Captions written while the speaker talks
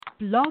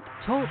Blog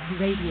Talk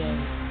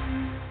Radio.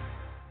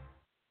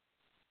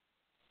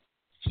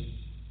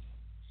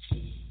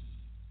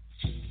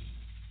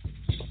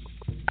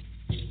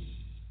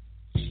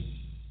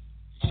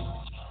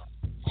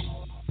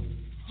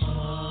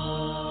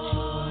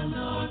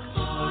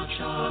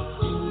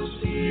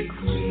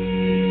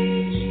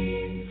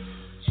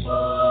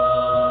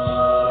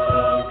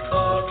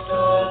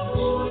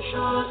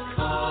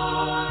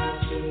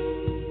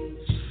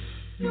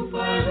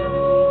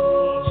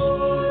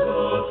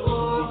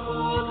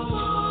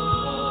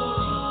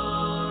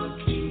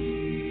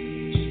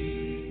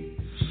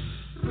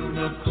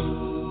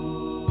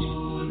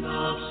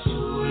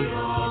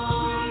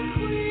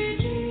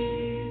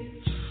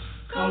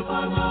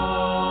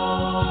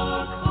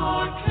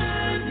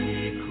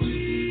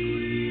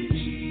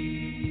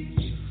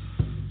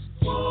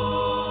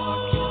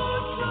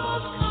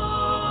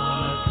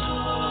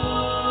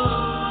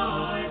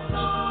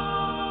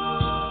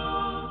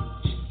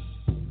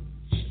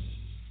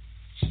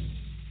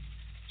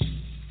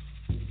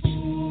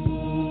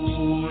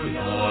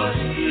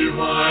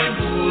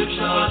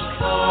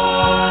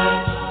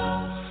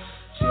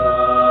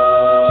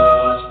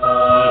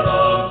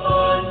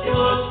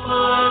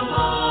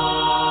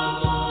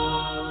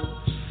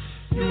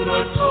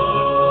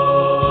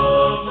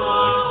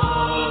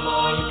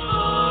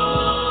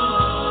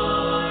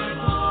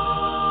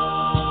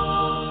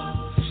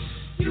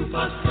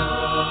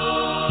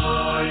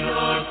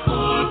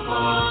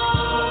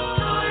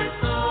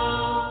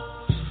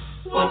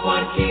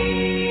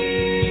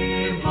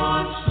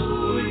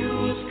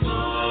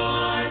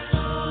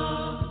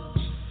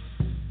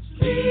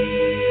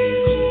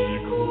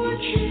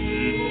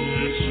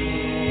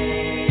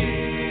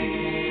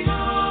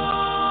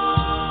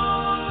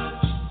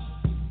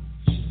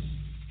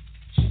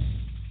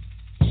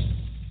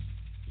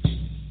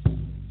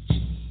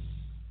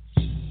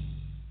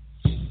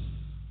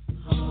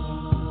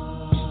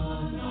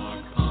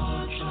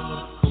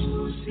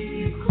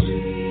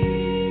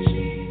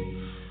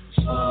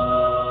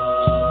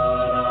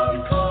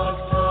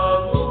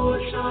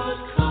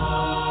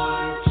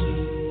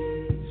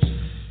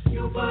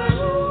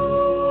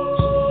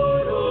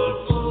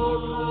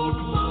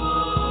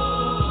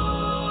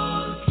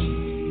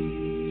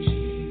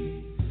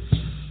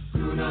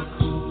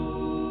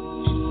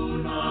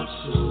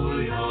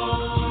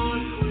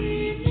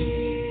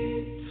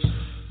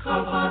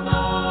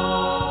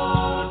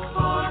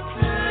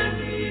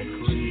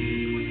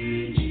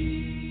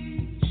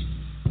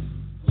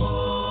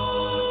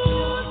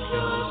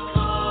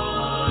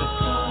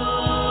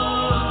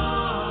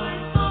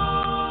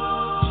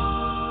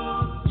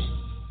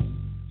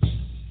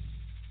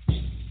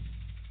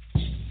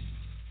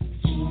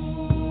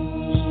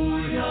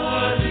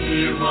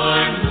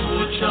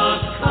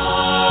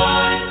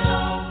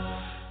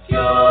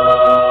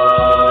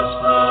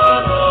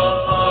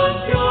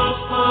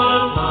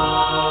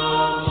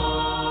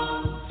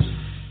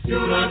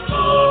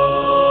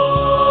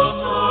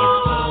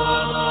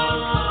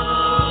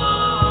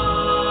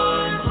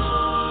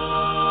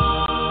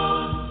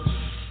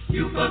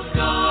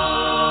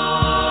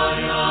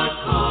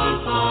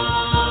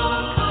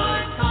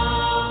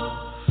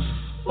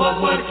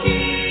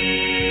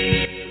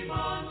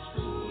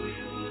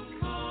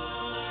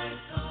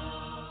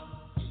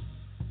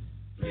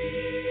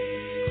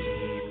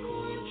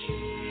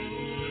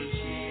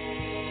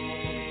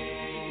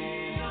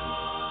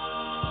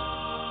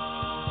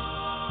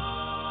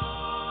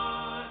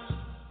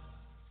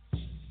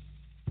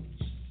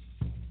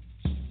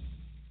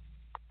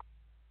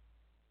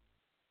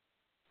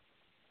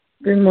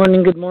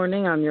 Good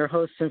morning. I'm your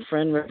host and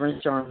friend,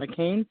 Reverend John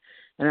McCain,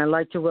 and I'd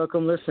like to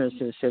welcome listeners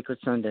to Sacred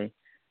Sunday.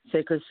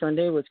 Sacred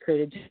Sunday was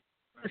created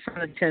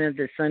on the tenet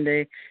that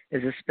Sunday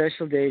is a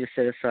special day to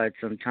set aside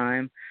some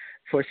time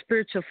for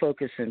spiritual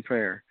focus and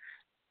prayer.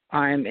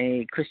 I'm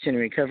a Christian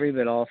in recovery,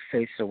 but all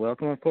faiths are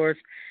welcome, of course,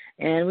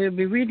 and we'll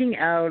be reading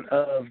out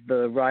of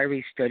the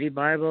Ryrie Study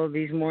Bible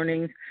these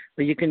mornings,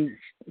 but you can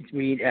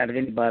read out of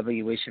any Bible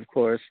you wish, of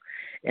course,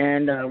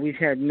 and we've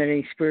had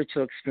many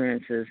spiritual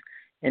experiences.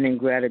 And in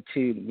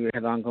gratitude, we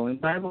have ongoing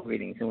Bible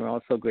readings, and we're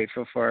also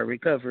grateful for our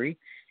recovery.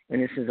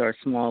 And this is our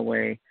small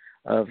way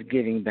of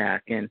giving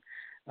back, and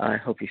I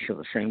hope you feel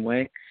the same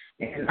way.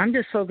 And I'm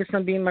just focused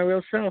on being my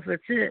real self.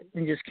 That's it,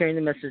 and just carrying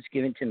the message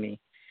given to me.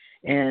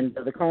 And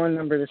the call-in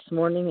number this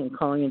morning and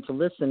calling in to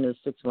listen is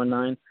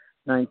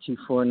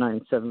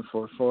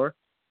 619-924-9744.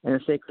 And the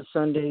Sacred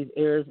Sunday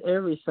airs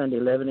every Sunday,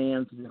 11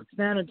 a.m. Pacific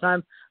Standard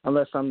Time,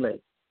 unless I'm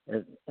late.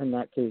 In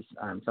that case,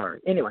 I'm sorry.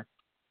 Anyway.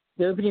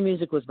 The opening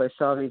music was by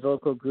Save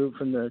Vocal Group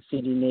from the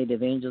CD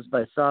Native Angels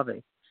by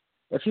Save.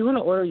 If you want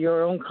to order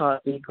your own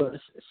copy, go to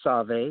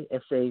Save,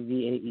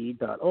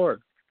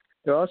 SAVAE.org.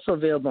 They're also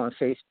available on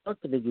Facebook.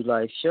 They do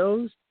live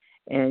shows,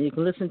 and you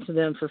can listen to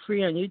them for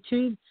free on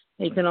YouTube.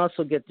 And you can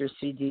also get their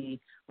CD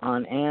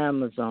on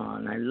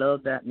Amazon. I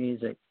love that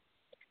music.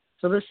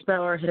 So let's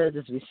bow our heads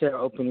as we say our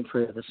opening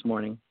prayer this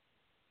morning.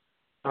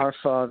 Our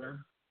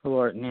Father, who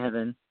art in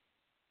heaven,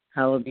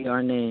 hallowed be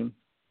our name.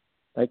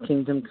 Thy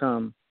kingdom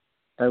come.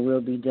 Thy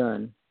will be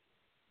done,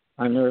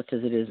 on earth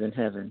as it is in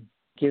heaven.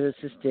 Give us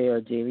this day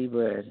our daily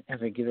bread, and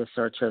forgive us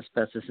our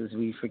trespasses as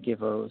we forgive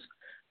those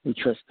who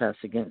trespass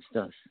against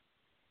us.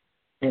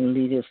 And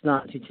lead us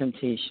not into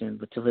temptation,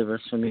 but deliver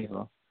us from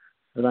evil.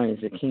 For thine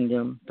is the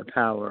kingdom, the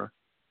power,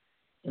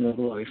 and the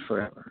glory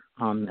forever.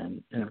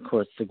 Amen. And of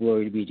course, the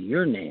glory be to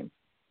your name.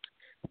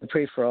 I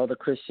pray for all the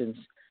Christians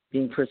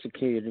being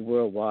persecuted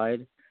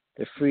worldwide.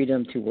 Their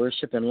freedom to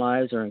worship and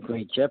lives are in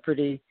great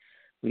jeopardy.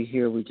 We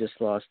hear we just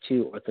lost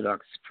 2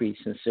 Orthodox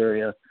priests in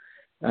Syria,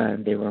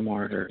 and they were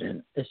martyred,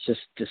 and it's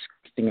just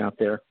disgusting out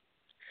there.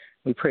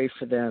 We pray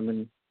for them,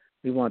 and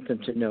we want them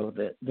to know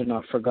that they're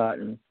not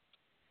forgotten.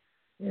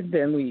 And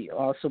then we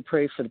also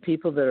pray for the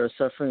people that are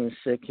suffering and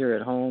sick here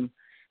at home,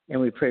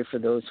 and we pray for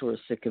those who are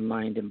sick in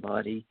mind and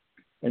body,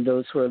 and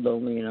those who are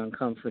lonely and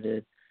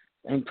uncomforted.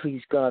 And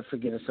please, God,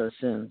 forgive us our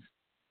sins.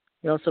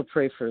 We also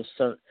pray for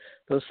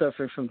those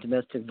suffering from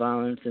domestic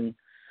violence and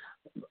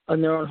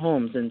in their own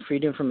homes, and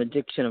freedom from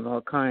addiction of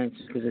all kinds,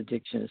 because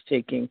addiction is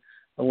taking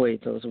away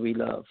those we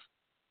love.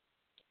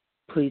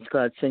 Please,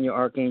 God, send your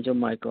Archangel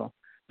Michael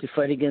to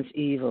fight against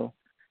evil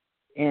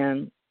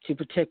and to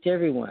protect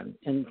everyone.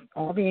 And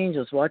all the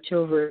angels watch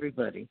over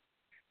everybody.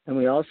 And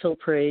we also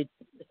pray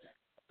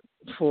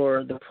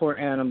for the poor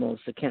animals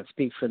that can't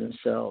speak for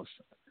themselves,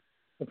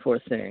 the poor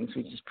things.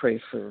 We just pray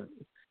for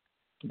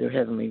their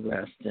heavenly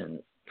rest and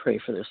pray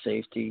for their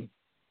safety.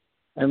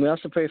 And we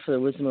also pray for the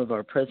wisdom of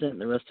our president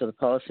and the rest of the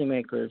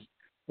policymakers,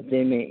 that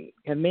they may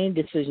have many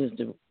decisions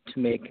to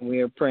make. And we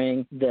are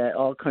praying that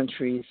all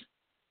countries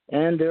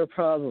and their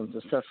problems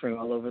of suffering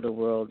all over the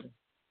world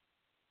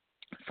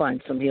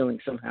find some healing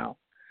somehow.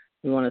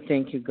 We want to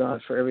thank you, God,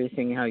 for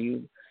everything, how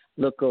you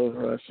look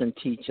over us and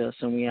teach us.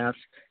 And we ask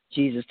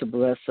Jesus to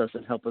bless us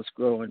and help us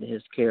grow into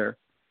his care.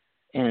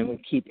 And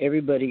we keep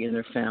everybody and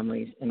their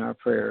families in our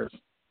prayers.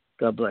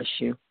 God bless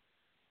you.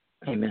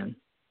 Amen.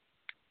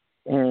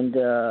 And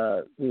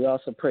we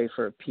also pray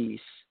for peace.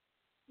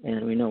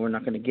 And we know we're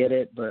not going to get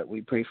it, but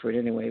we pray for it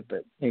anyway,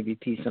 but maybe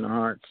peace in our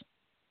hearts.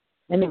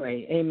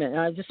 Anyway, amen.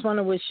 I just want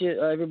to wish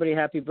you, everybody,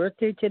 happy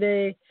birthday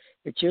today.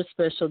 It's your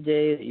special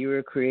day that you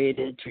were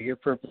created for your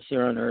purpose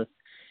here on earth.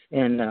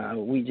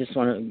 And we just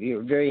want to be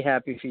very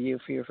happy for you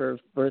for your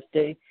first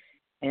birthday.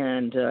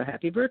 And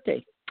happy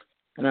birthday.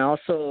 And I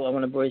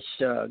want to wish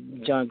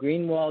John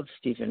Greenwald,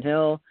 Stephen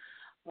Hill,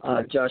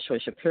 Joshua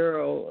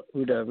Shapiro,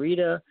 Uda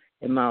Rita,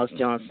 and Miles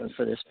Johnson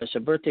for their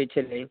special birthday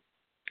today.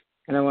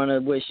 And I want to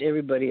wish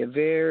everybody a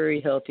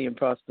very healthy and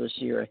prosperous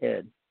year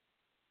ahead.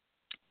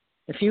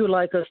 If you would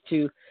like us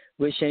to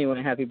wish anyone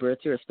a happy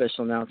birthday or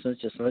special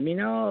announcements, just let me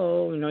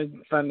know. You know, you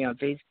can find me on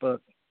Facebook.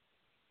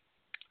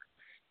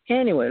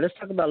 Anyway, let's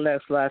talk about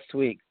last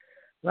week.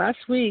 Last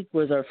week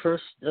was our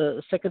first,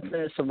 2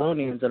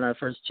 Thessalonians in our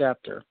first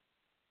chapter.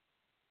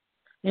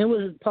 And it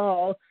was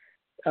Paul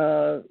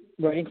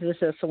writing to the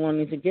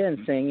Thessalonians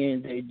again,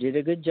 saying they did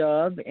a good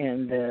job,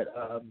 and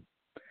that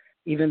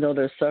even though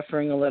they're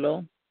suffering a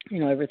little,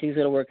 everything's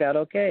going to work out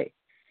okay.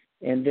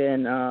 And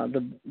then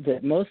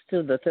that most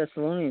of the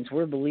Thessalonians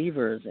were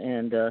believers,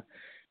 and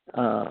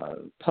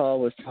Paul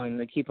was telling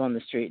them to keep on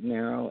the straight and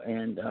narrow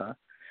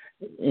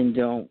and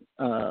don't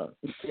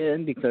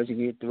sin, because you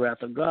get the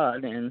wrath of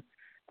God. And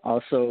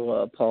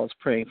also Paul's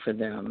praying for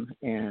them,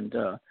 and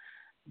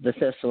the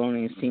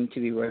Thessalonians seem to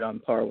be right on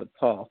par with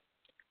Paul.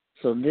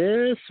 So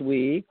this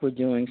week we're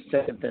doing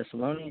 2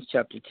 Thessalonians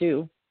chapter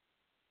 2,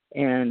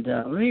 and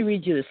let me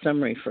read you the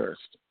summary first.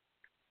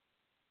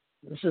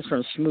 This is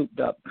from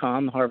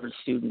Schmoop.com, Harvard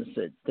students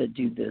that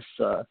do this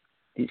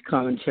these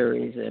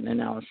commentaries and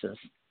analysis.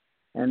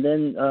 And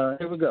then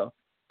here we go.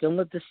 Don't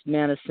let this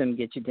man of sin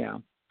get you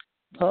down.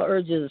 Paul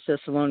urges the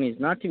Thessalonians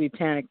not to be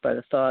panicked by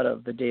the thought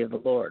of the day of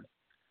the Lord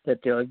that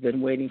they've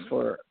been waiting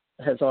for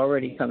has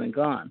already come and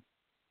gone.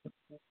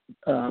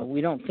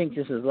 We don't think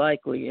this is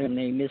likely, and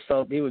they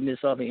would miss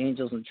all the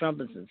angels and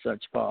trumpets and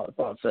such,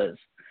 Paul says.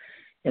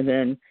 And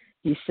then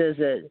he says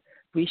that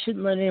we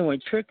shouldn't let anyone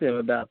trick them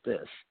about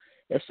this,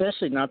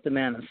 especially not the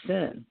man of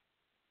sin.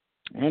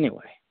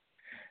 Anyway,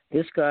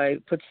 this guy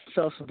puts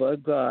himself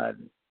above God,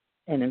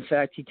 and in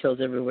fact, he tells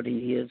everybody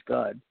he is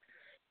God.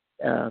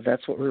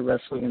 That's what we're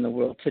wrestling in the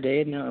world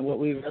today, and what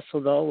we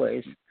wrestled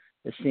always,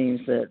 it seems,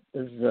 that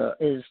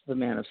is the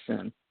man of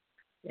sin.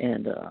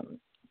 And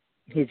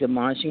he's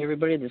admonishing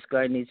everybody. This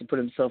guy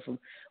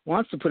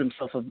wants to put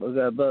himself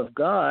above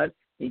God.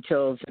 He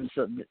tells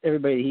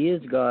everybody he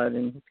is God,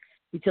 and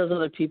he tells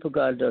other people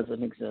God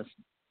doesn't exist.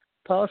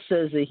 Paul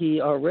says that he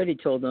already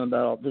told them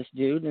about this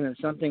dude, and that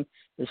something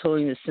is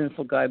holding this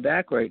sinful guy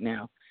back right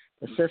now.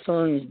 The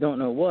Thessalonians don't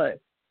know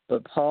what,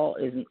 but Paul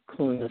isn't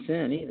cluing us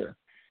in either.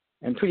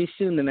 And pretty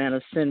soon the man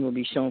of sin will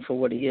be shown for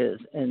what he is,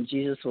 and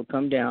Jesus will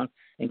come down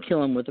and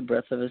kill him with the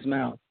breath of his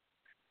mouth.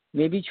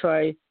 Maybe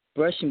try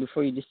brushing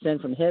before you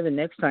descend from heaven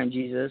next time,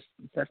 Jesus.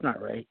 That's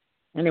not right.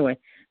 Anyway,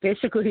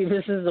 basically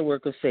this is the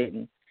work of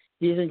Satan.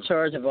 He's in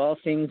charge of all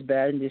things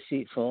bad and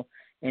deceitful,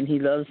 and he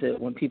loves it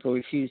when people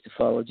refuse to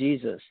follow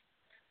Jesus.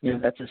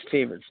 That's his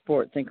favorite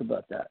sport. Think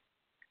about that.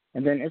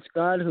 And then it's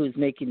God who's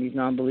making these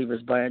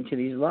non-believers buy into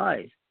these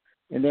lies.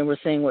 And then we're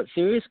saying, what,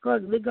 serious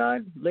God?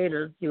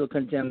 Later, he will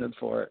condemn them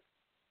for it.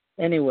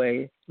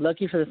 Anyway,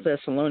 lucky for the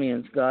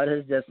Thessalonians, God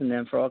has destined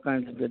them for all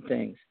kinds of good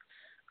things.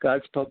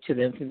 God spoke to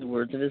them through the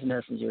words of his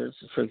messengers,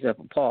 for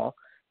example, Paul,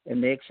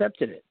 and they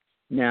accepted it.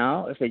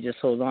 Now, if they just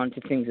hold on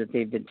to things that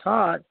they've been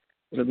taught,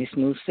 it'll be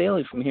smooth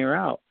sailing from here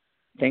out.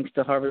 Thanks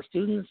to Harvard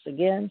students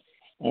again,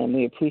 and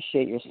we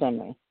appreciate your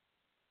summary.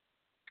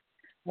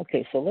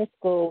 Okay, so let's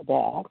go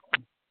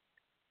back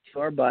to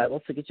our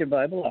Bible. So get your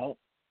Bible out.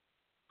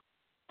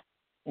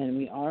 And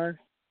we are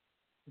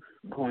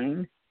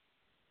going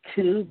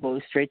to go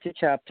straight to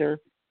chapter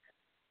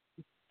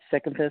 2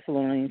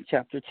 Thessalonians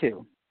chapter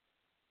 2.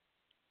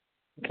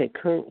 Okay,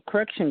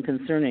 correction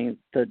concerning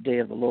the day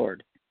of the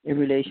Lord in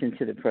relation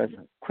to the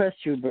present. Request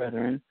you,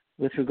 brethren,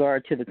 with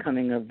regard to the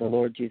coming of the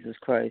Lord Jesus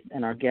Christ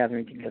and our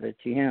gathering together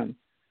to him,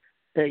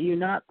 that you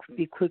not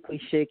be quickly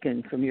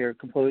shaken from your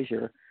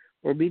composure,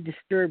 or be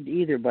disturbed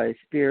either by a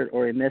spirit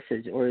or a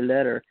message or a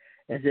letter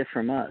as if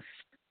from us,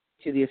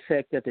 to the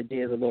effect that the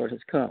day of the Lord has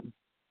come.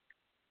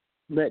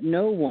 Let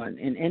no one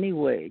in any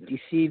way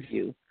deceive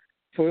you,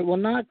 for it will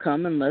not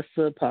come unless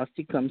the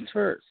apostasy comes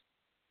first.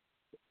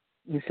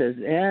 He says,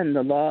 and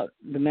the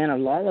man of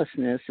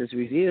lawlessness is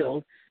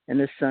revealed, and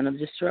the son of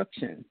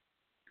destruction,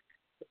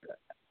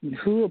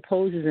 who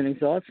opposes and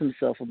exalts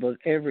himself above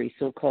every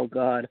so-called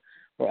God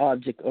or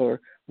object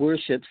or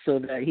worship, so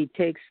that he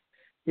takes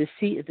his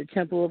seat at the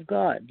temple of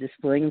God,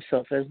 displaying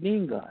himself as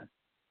being God.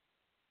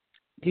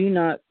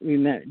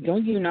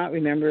 Don't you not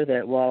remember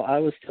that while I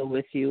was still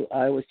with you,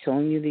 I was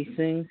telling you these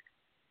things?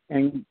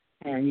 And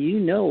you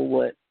know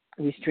what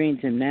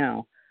restrains him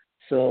now,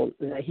 so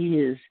that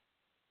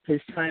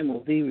his time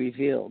will be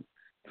revealed.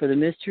 For the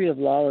mystery of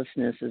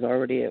lawlessness is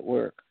already at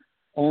work.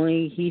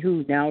 Only he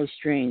who now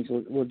restrains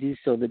will do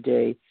so the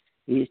day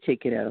he is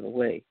taken out of the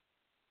way.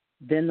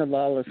 Then the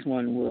lawless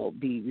one will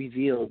be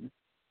revealed,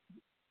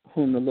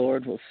 whom the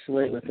Lord will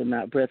slay with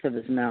the breath of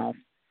his mouth,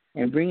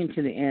 and bring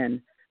into the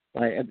end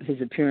by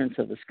his appearance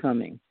of his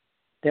coming.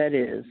 That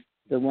is,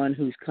 the one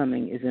whose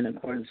coming is in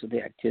accordance with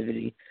the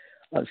activity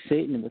of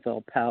Satan with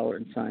all power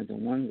and signs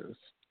and wonders.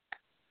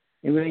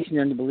 In relation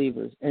to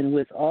unbelievers, and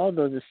with all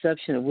the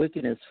deception of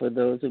wickedness for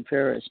those who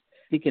perish,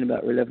 speaking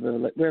about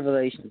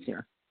revelations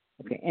here.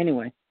 Okay,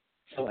 anyway,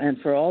 and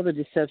for all the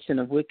deception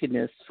of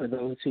wickedness for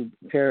those who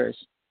perish,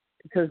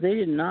 because they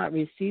did not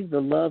receive the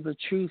love of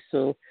truth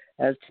so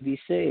as to be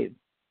saved.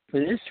 For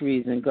this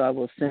reason, God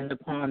will send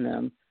upon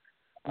them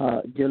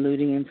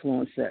deluding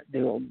influence that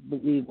they will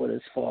believe what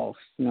is false.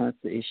 And that's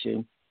the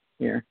issue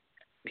here.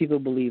 People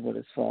believe what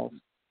is false.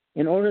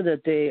 In order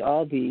that they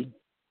all be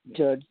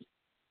judged,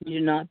 we do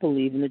not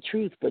believe in the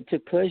truth, but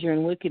took pleasure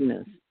in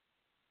wickedness.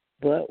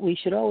 But we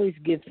should always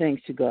give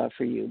thanks to God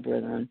for you,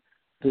 brethren,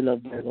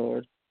 beloved by the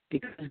Lord,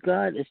 because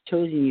God has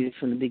chosen you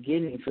from the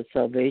beginning for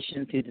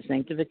salvation through the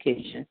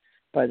sanctification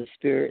by the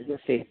Spirit and the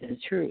faith in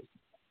truth.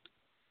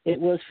 It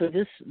was for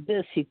this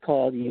he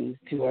called you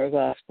to our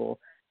gospel,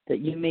 that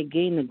you may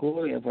gain the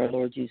glory of our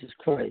Lord Jesus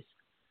Christ.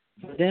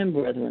 For then,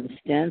 brethren,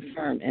 stand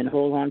firm and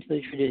hold on to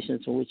the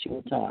traditions for which you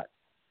were taught,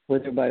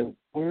 whether by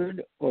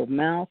word or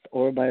mouth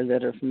or by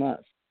letter from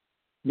us.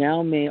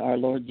 Now may our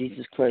Lord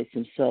Jesus Christ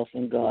himself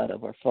and God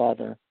of our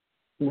Father,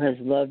 who has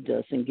loved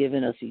us and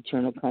given us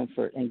eternal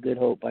comfort and good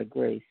hope by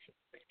grace,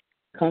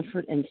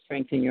 comfort and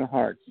strengthen your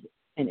hearts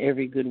in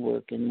every good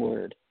work and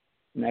word.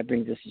 And that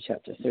brings us to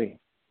chapter 3.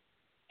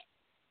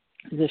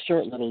 These are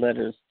short little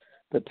letters,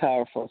 but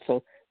powerful.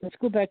 So let's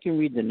go back and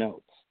read the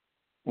notes.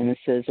 And it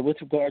says,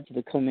 with regard to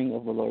the coming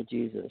of the Lord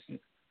Jesus,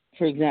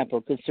 for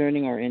example,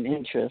 concerning or in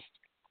interest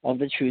of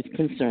the truth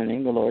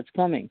concerning the Lord's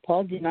coming.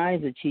 Paul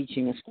denies the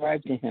teaching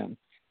ascribed to him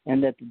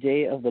and that the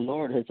day of the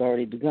Lord has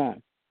already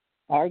begun.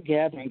 Our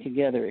gathering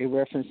together, a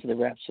reference to the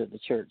rapture of the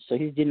church. So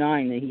he's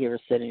denying that he ever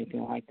said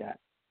anything like that.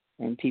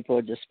 And people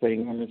are just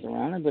spreading rumors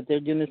around it, but they're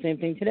doing the same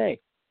thing today.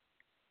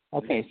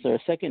 Okay, so our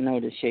second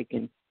note is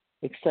shaken,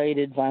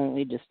 excited,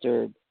 violently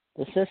disturbed.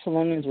 The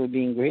Thessalonians were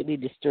being greatly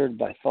disturbed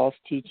by false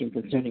teaching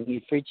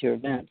concerning future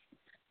events.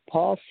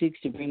 Paul seeks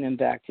to bring them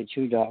back to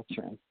true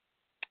doctrine.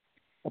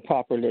 A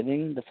proper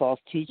living, the false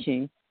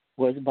teaching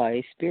was by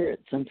a spirit,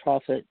 some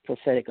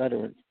prophetic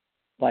utterance,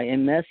 by a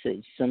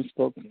message, some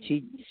spoken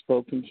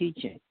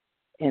teaching,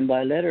 and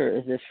by letter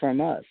as if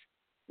from us,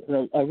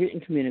 a written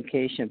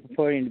communication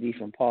purporting to be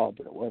from Paul,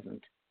 but it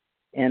wasn't.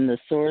 And the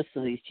source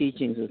of these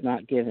teachings was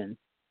not given,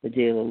 the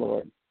day of the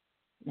Lord.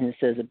 And it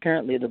says,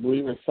 apparently the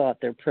believers thought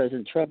their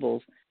present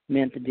troubles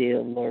meant the day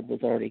of the Lord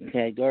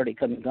had already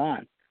come and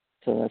gone.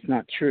 So that's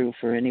not true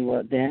for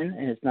anyone then,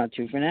 and it's not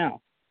true for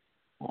now.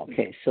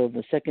 Okay, so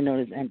the second note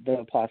is the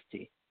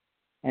apostasy,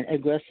 an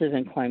aggressive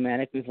and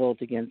climatic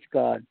revolt against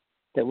God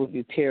that would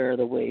prepare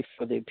the way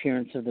for the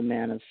appearance of the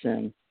man of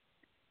sin.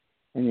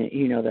 And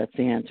you know that's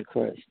the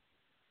Antichrist.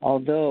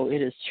 Although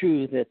it is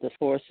true that the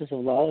forces of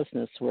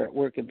lawlessness were at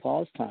work in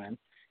Paul's time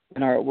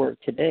and are at work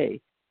today,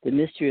 the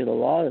mystery of the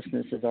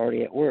lawlessness is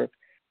already at work.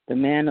 The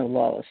man of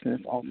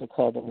lawlessness, also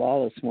called the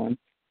lawless one,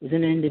 is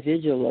an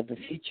individual of the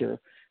future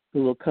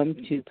who will come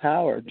to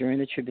power during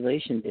the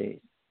tribulation days.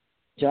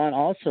 John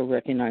also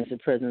recognized the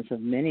presence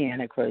of many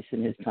antichrists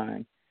in his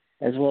time,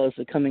 as well as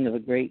the coming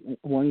of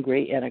one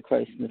great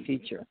antichrist in the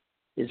future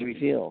is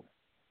revealed.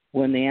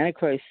 When the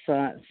antichrist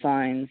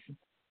signs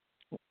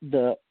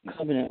the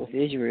covenant with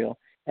Israel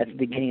at the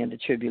beginning of the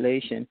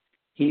tribulation,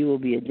 he will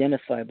be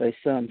identified by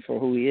some for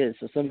who he is.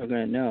 So some are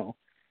going to know.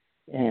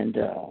 And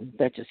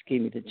that just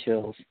gave me the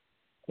chills,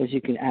 because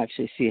you can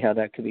actually see how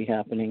that could be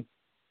happening.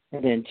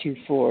 And then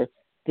 2:4,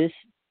 this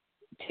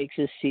takes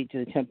his seat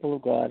to the temple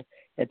of God.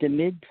 At the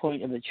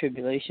midpoint of the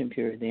tribulation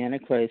period, the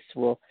Antichrist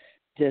will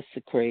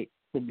desecrate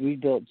the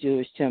rebuilt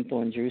Jewish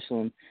temple in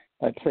Jerusalem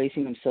by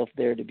placing himself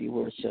there to be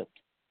worshipped.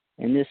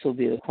 And this will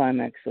be the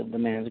climax of the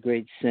man's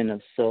great sin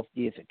of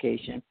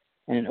self-deification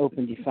and an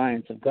open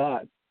defiance of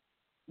God.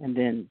 And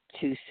then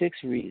 2:6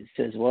 reads,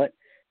 says what?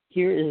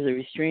 Here is the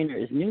restrainer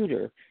is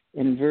neuter.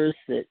 In verse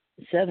 7,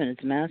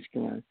 it's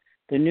masculine.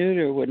 The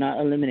neuter would not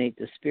eliminate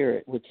the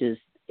spirit, which is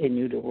a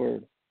neuter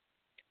word.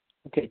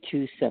 Okay,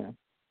 2:7.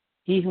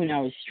 He who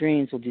now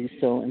restrains will do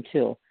so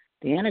until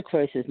the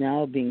Antichrist is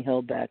now being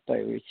held back by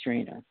a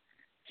restrainer.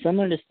 Some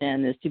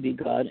understand this to be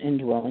God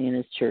indwelling in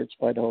his church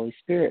by the Holy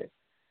Spirit,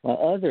 while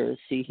others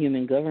see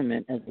human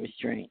government as a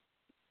restraint.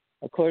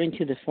 According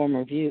to the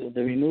former view,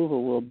 the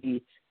removal will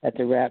be at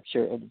the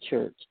rapture of the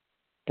church,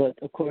 but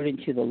according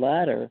to the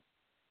latter,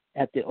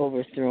 at the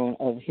overthrow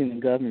of human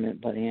government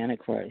by the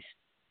Antichrist.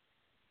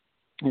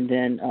 And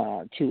then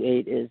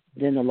 2:8 is,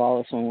 then the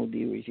lawless one will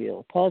be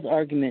revealed. Paul's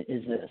argument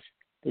is this: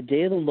 the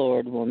day of the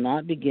Lord will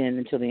not begin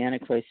until the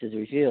Antichrist is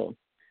revealed.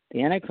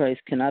 The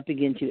Antichrist cannot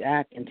begin to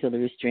act until the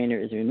restrainer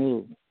is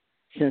removed.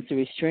 Since the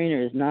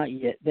restrainer has not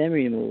yet been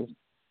removed,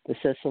 the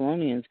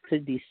Thessalonians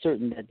could be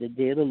certain that the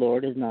day of the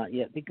Lord has not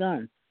yet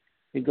begun,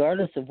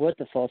 regardless of what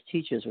the false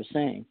teachers were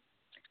saying.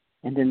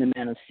 And then the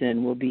man of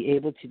sin will be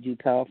able to do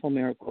powerful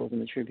miracles in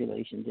the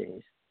tribulation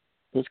days.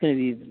 So it's going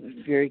to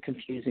be very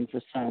confusing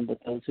for some, but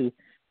those who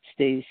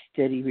stay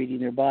steady reading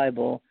their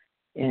Bible,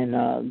 and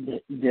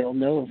they'll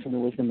know from the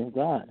wisdom of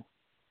God.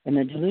 And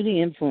the deluding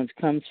influence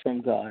comes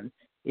from God.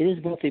 It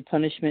is both a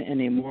punishment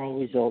and a moral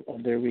result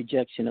of their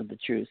rejection of the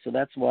truth. So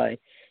that's why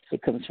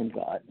it comes from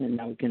God. And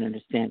now we can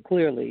understand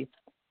clearly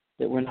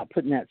that we're not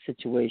put in that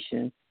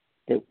situation,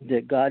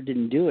 that God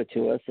didn't do it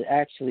to us. That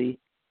actually,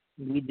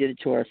 we did it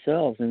to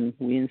ourselves, and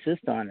we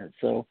insist on it.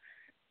 So,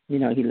 he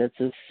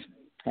lets us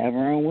have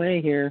our own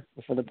way here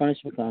before the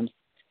punishment comes.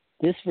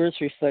 This verse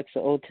reflects the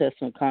Old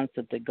Testament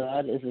concept that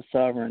God is a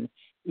sovereign,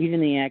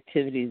 even the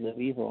activities of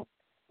evil.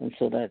 And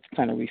so that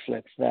kind of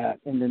reflects that.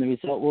 And then the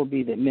result will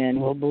be that men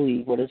will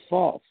believe what is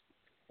false,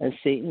 as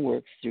Satan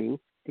works through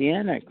the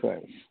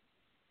Antichrist.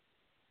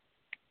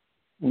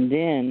 And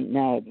then,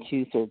 now at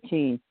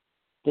 2:13,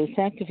 the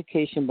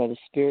sanctification by the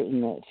Spirit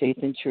and the faith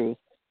and truth,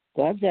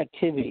 God's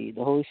activity,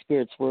 the Holy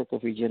Spirit's work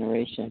of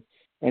regeneration,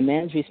 and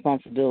man's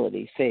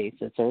responsibility, faith,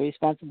 that's our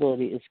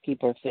responsibility, is to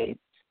keep our faith,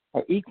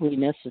 are equally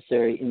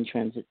necessary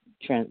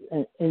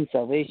in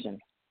salvation.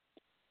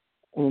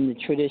 And the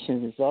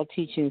traditions, it's all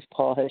teachings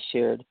Paul has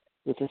shared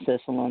with the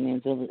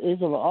Thessalonians, and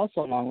is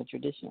also along with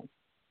tradition.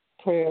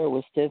 Prayer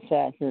with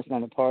steadfastness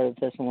on the part of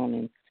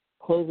Thessalonians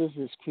closes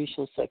this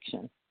crucial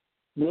section.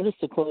 Notice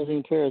the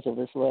closing prayers of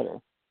this letter.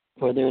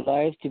 For their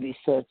lives to be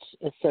as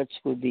such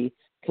would be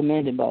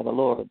commended by the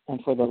Lord,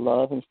 and for the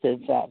love and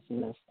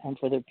steadfastness, and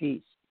for their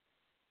peace.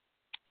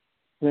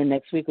 And then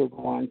next week we'll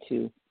go on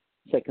to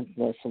 2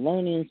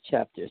 Thessalonians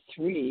chapter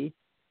 3.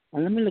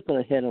 And let me look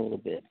ahead a little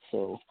bit.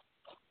 So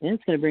then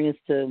it's going to bring us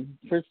to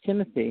 1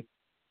 Timothy.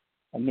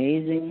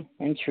 Amazing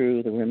and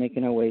true that we're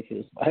making our way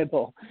through this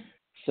Bible.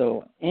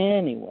 So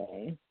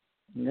anyway,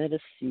 let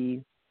us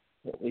see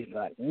what we've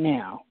got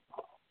now.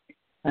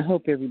 I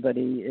hope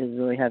everybody is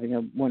really having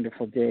a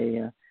wonderful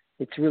day.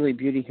 It's really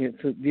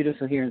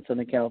beautiful here in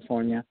Southern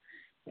California.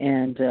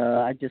 And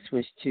I just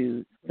wish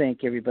to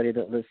thank everybody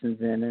that listens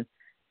in. And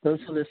those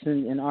who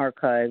listen in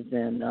archives,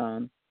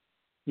 and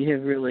you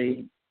have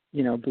really,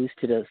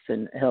 boosted us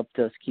and helped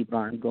us keep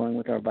on going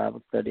with our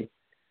Bible study.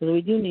 Because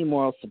we do need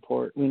moral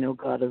support. We know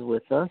God is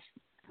with us,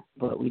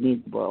 but we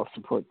need moral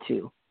support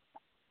too.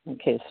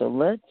 Okay, so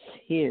let's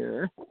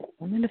hear.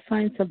 I'm going to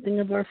find something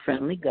of our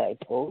friendly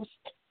guidepost,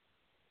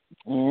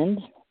 and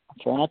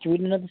I'll try not to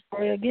read another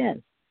story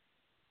again.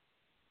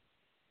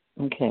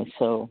 Okay,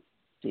 so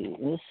see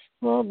this.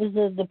 Well, this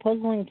is the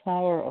puzzling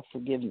power of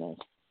forgiveness.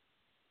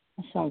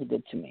 That sounds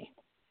good to me.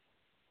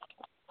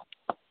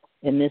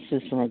 And this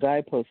is from a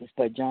guidepost. It's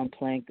by John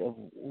Plank of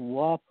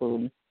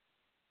Waupun,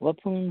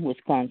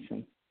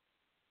 Wisconsin.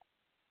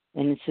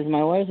 And it says,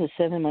 my wife was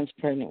 7 months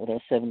pregnant with our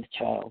seventh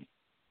child.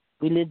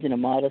 We lived in a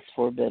modest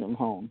 4-bedroom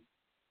home.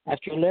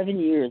 After 11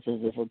 years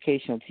as a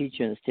vocational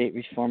teacher in the state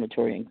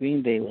reformatory in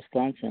Green Bay,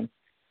 Wisconsin,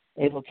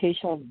 a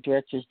vocational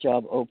director's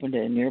job opened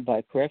at a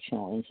nearby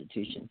correctional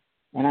institution,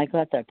 and I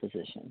got that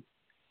position.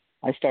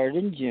 I started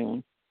in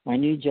June. My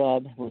new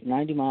job was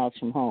 90 miles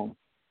from home.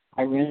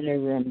 I rented a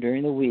room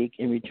during the week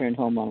and returned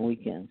home on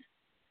weekends.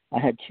 I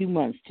had 2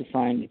 months to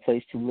find a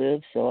place to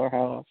live, sell our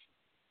house,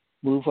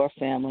 move our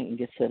family, and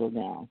get settled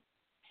down.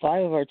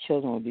 5 of our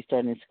children will be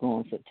starting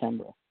school in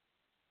September.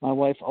 My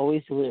wife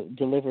always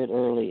delivered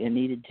early and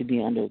needed to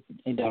be under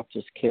a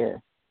doctor's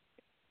care.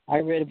 I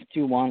read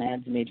through want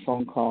ads, made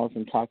phone calls,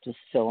 and talked to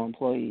fellow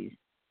employees,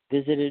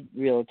 visited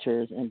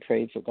realtors, and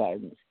prayed for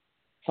guidance.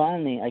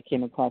 Finally, I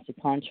came across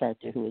a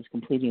contractor who was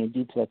completing a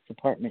duplex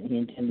apartment he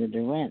intended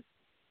to rent.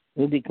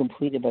 It would be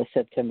completed by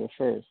September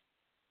 1st.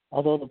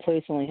 Although the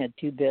place only had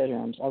 2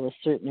 bedrooms, I was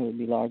certain it would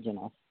be large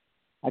enough.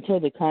 I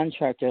told the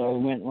contractor I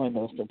would rent one of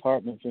those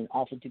apartments and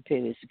offered to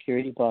pay the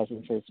security deposit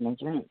and first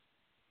month's rent.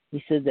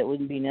 He said that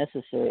wouldn't be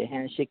necessary. A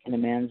handshake and a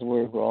man's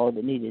word were all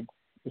that needed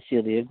to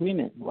seal the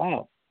agreement.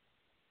 Wow.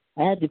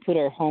 I had to put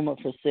our home up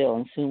for sale,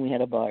 and soon we had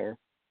a buyer.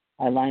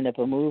 I lined up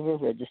a mover,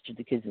 registered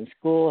the kids in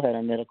school, had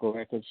our medical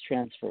records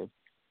transferred.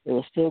 It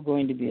was still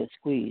going to be a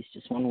squeeze,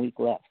 just 1 week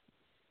left.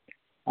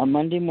 On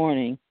Monday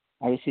morning,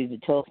 I received a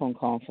telephone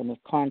call from the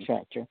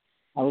contractor.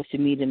 I was to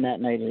meet him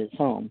that night at his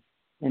home,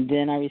 and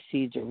then I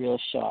received a real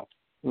shock.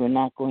 We were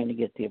not going to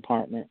get the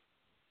apartment.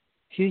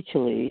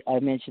 Futilely, I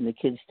mentioned the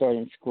kids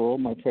starting school,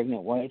 my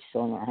pregnant wife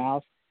selling our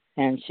house,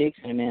 handshakes,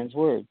 and a man's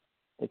word.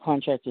 The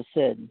contractor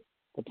said,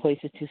 "The place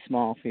is too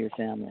small for your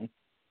family."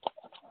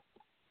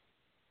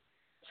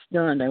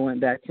 Stunned, I went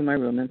back to my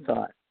room and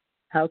thought,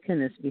 how can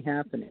this be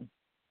happening?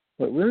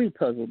 What really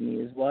puzzled me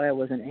is why I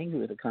wasn't angry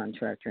with the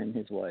contractor and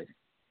his wife.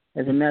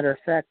 As a matter of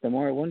fact, the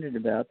more I wondered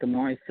about, the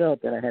more I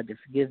felt that I had to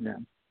forgive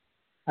them.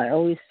 I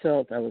always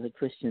felt I was a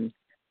Christian,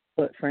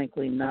 but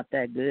frankly, not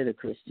that good a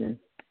Christian.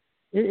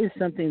 It is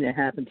something that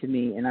happened to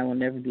me, and I will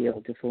never be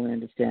able to fully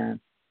understand.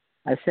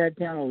 I sat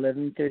down at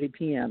 11:30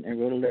 p.m. and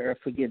wrote a letter of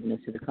forgiveness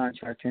to the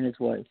contractor and his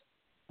wife,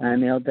 and I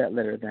mailed that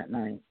letter that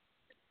night.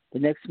 The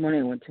next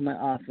morning, I went to my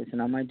office,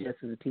 and on my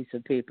desk was a piece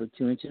of paper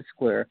 2 inches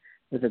square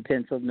with a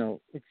penciled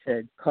note. It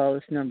said, "Call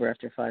this number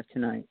after 5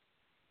 tonight."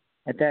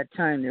 At that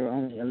time, there were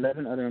only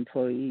 11 other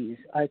employees.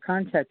 I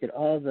contacted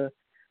all of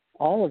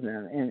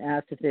them and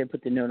asked if they had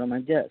put the note on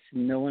my desk,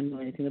 and no one knew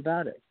anything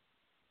about it.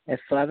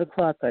 At 5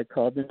 o'clock, I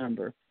called the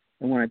number,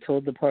 and when I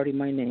told the party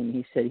my name,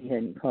 he said he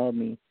hadn't called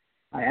me.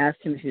 I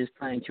asked him if he was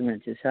planning to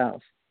rent his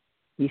house.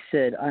 He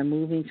said, "I'm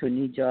moving to a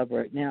new job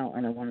right now,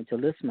 and I wanted to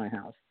list my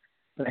house,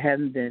 but I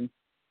haven't been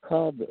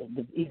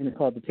even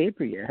called the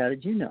paper yet. How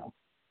did you know?"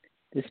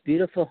 This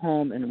beautiful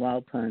home in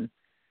Wild Pond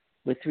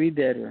with 3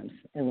 bedrooms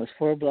and was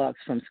 4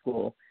 blocks from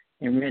school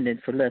and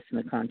rented for less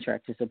than the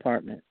contractor's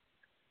apartment.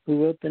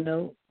 Who wrote the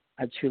note?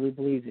 I truly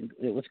believe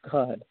it was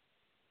God.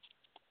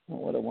 Oh,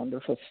 what a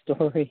wonderful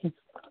story.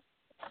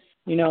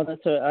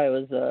 That's what I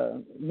was,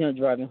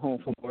 driving home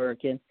from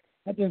work, and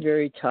I've been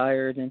very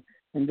tired, and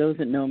those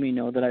that know me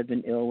know that I've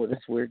been ill with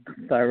this weird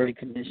thyroid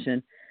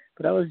condition.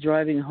 But I was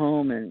driving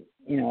home, and,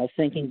 I was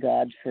thanking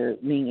God for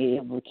being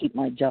able to keep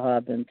my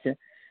job and to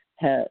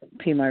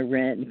pay my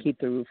rent and keep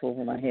the roof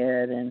over my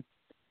head. And,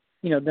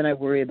 then I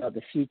worry about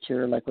the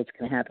future, like what's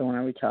going to happen when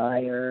I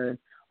retire and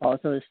all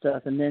this other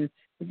stuff. And then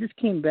it just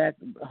came back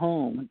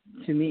home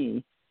to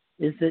me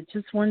is that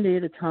just one day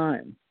at a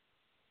time,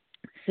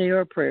 say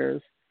our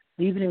prayers,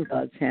 leave it in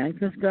God's hand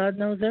because God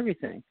knows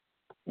everything.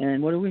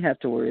 And what do we have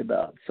to worry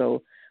about?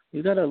 So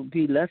we've got to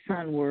be less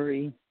on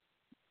worry,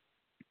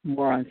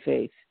 more on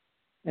faith,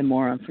 and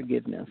more on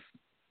forgiveness.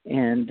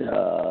 And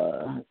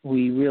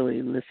we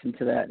really listen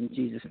to that in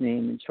Jesus'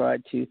 name and try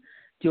to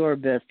do our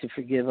best to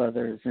forgive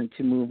others and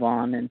to move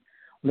on and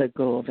let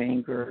go of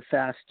anger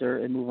faster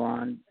and move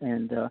on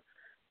and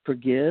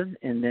forgive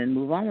and then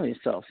move on with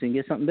yourself so you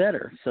can get something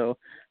better. So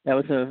that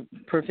was a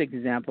perfect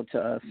example to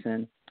us.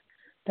 And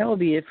that will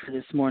be it for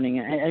this morning.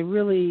 I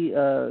really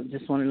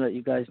just wanted to let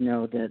you guys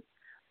know that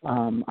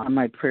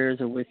my prayers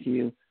are with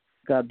you.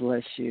 God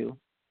bless you.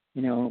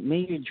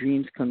 May your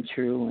dreams come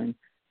true. And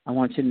I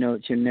want you to know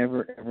that you're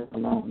never, ever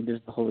alone.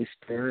 There's the Holy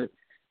Spirit.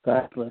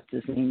 God bless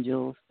His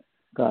angels,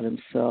 God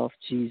Himself,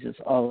 Jesus,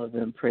 all of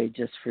them pray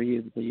just for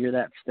you because you're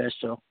that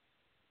special.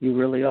 You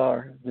really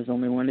are. There's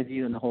only one of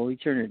you in the whole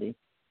eternity.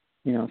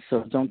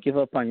 So don't give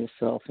up on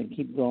yourself and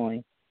keep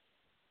going.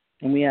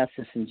 And we ask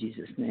this in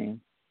Jesus' name.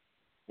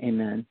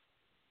 Amen.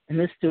 And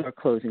let's do our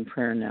closing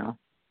prayer now,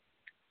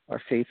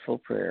 our faithful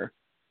prayer.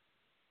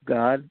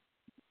 God,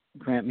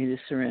 grant me the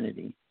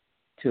serenity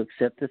to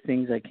accept the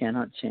things I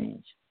cannot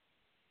change,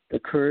 the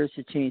courage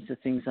to change the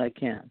things I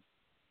can,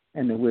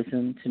 and the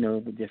wisdom to know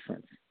the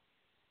difference.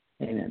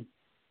 Amen.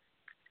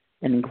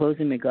 And in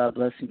closing, may God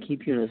bless and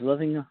keep you in His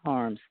loving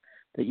arms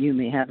that you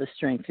may have the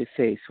strength to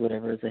face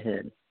whatever is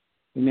ahead.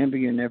 Remember,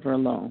 you're never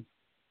alone.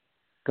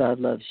 God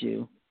loves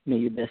you. May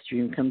your best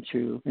dream come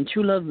true and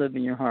true love live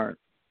in your heart.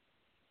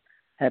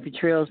 Happy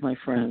trails, my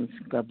friends.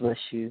 God bless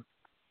you.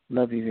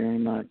 Love you very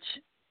much.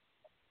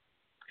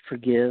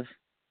 Forgive.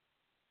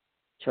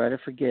 Try to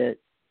forget.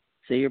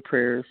 Say your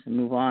prayers and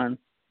move on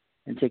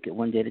and take it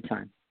one day at a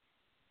time.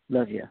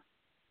 Love you.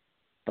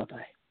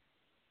 Bye-bye.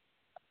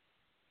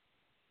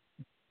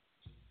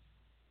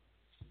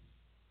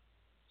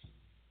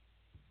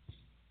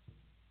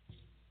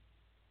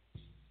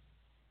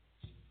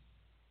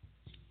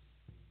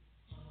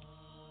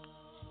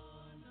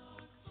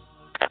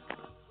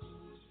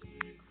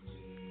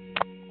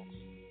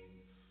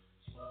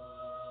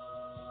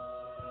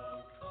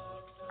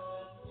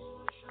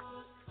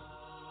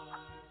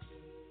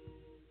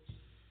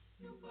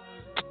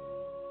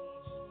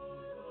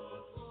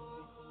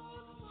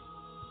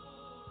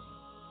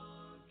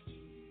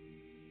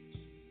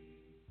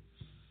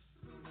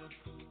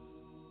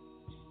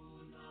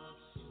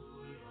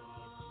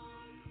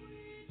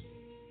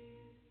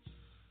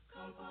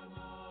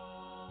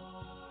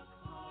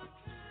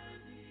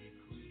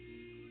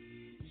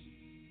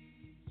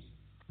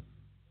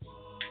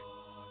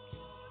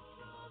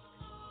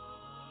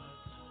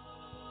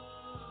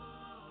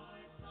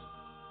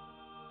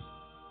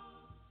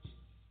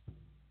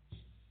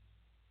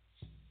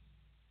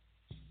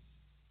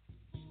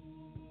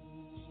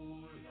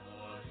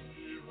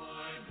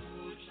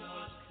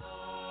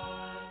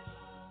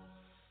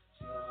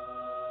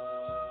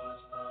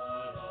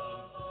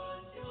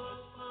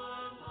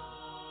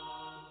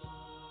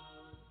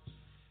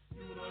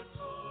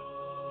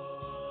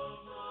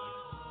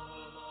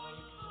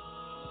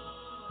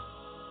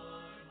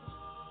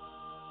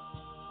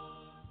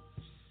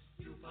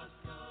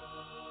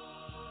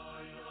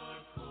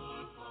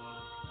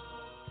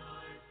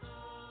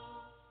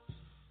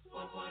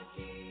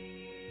 King.